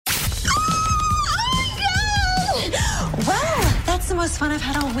most fun I've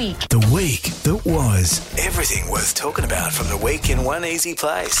had all week. The week that was. Everything worth talking about from the week in one easy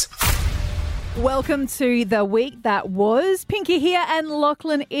place. Welcome to the week that was. Pinky here and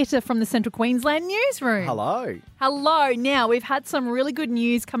Lachlan Itter from the Central Queensland Newsroom. Hello. Hello. Now, we've had some really good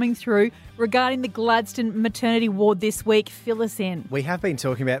news coming through regarding the Gladstone maternity ward this week. Fill us in. We have been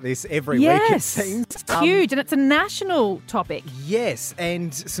talking about this every week, it seems. It's huge, and it's a national topic. Yes,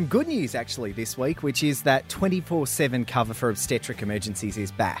 and some good news actually this week, which is that 24/7 cover for obstetric emergencies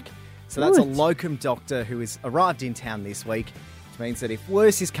is back. So that's a locum doctor who has arrived in town this week, which means that if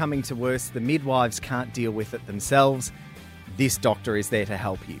worse is coming to worse, the midwives can't deal with it themselves. This doctor is there to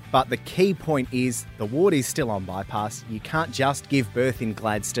help you. But the key point is the ward is still on bypass. You can't just give birth in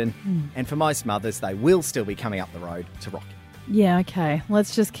Gladstone. And for most mothers, they will still be coming up the road to Rocky. Yeah, okay.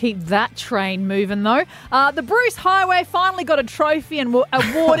 Let's just keep that train moving, though. The Bruce Highway finally got a trophy and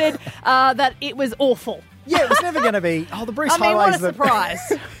awarded that it was awful. Yeah, it was never going to be, the Bruce I mean, Highway's what a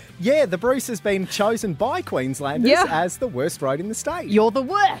surprise. Yeah, the Bruce has been chosen by Queenslanders as the worst road in the state. You're the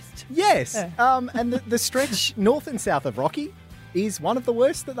worst. Yes. And the stretch north and south of Rocky is one of the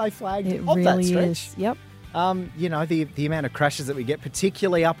worst that they flagged It of really that stretch. is. Yep. You know, the amount of crashes that we get,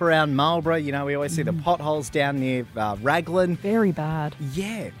 particularly up around Marlborough. You know, we always see the potholes down near Raglan. Very bad.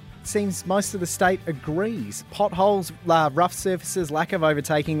 Yeah. Seems most of the state agrees. Potholes, rough surfaces, lack of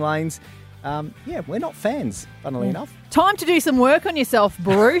overtaking lanes. We're not fans, funnily enough. Time to do some work on yourself,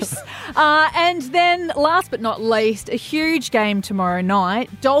 Bruce. And then, last but not least, a huge game tomorrow night.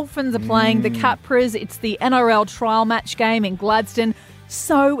 Dolphins are playing the Capras. It's the NRL trial match game in Gladstone.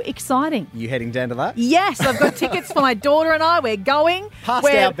 So exciting. You heading down to that? Yes, I've got tickets for my daughter and I. We're going. Past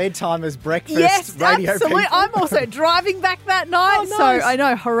our bedtimers, breakfast, yes, radio absolutely. people. I'm also driving back that night. Oh, nice. So I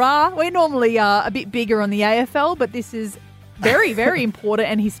know, hurrah. We're normally a bit bigger on the AFL, but this is very, very important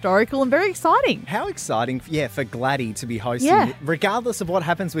and historical and very exciting. How exciting, for Gladdy to be hosting, regardless of what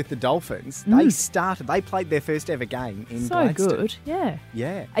happens with the Dolphins. They played their first ever game in Gladstone. So good, yeah.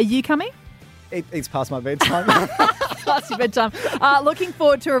 Yeah. Are you coming? It's past my bedtime. Past your bedtime. Looking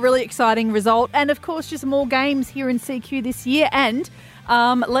forward to a really exciting result. And, of course, just more games here in CQ this year. And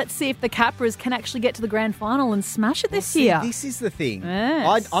let's see if the Capras can actually get to the grand final and smash it this year. This is the thing.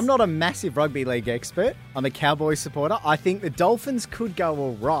 Yes. I'm not a massive rugby league expert. I'm a Cowboys supporter. I think the Dolphins could go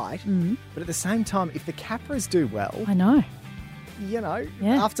all right. But at the same time, if the Capras do well, I know. You know,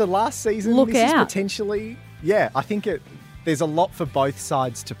 after last season, Look this out. is potentially... Yeah, I think there's a lot for both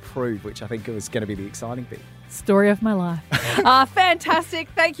sides to prove, which I think was going to be the exciting bit. Story of my life. Fantastic.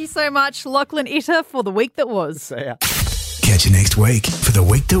 Thank you so much, Lachlan Itter, for the week that was. See ya. Catch you next week for the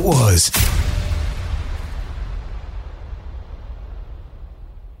week that was.